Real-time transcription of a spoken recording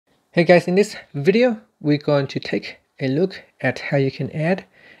Hey guys, in this video, we're going to take a look at how you can add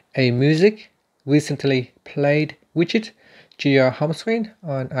a music recently played widget to your home screen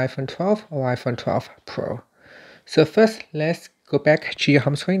on iPhone 12 or iPhone 12 Pro. So first, let's go back to your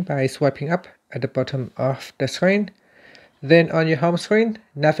home screen by swiping up at the bottom of the screen. Then on your home screen,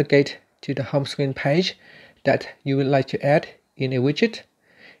 navigate to the home screen page that you would like to add in a widget.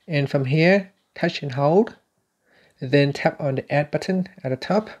 And from here, touch and hold. Then tap on the add button at the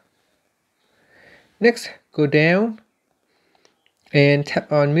top. Next, go down and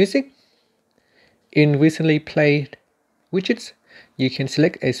tap on music. In recently played widgets, you can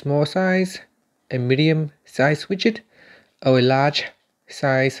select a small size, a medium size widget, or a large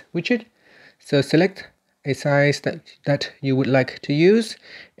size widget. So select a size that you would like to use,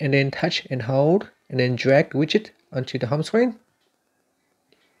 and then touch and hold, and then drag the widget onto the home screen.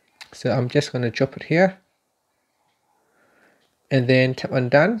 So I'm just going to drop it here, and then tap on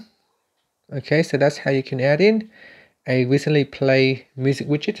done. Okay, so that's how you can add in a recently played music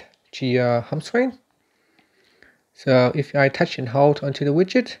widget to your home screen. So if I touch and hold onto the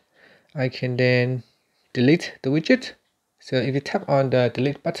widget, I can then delete the widget. So if you tap on the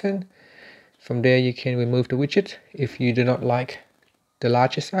delete button, from there you can remove the widget. If you do not like the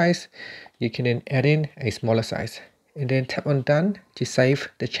larger size, you can then add in a smaller size, and then tap on done to save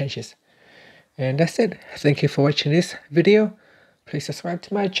the changes. And that's it. Thank you for watching this video. Please subscribe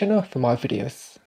to my channel for more videos.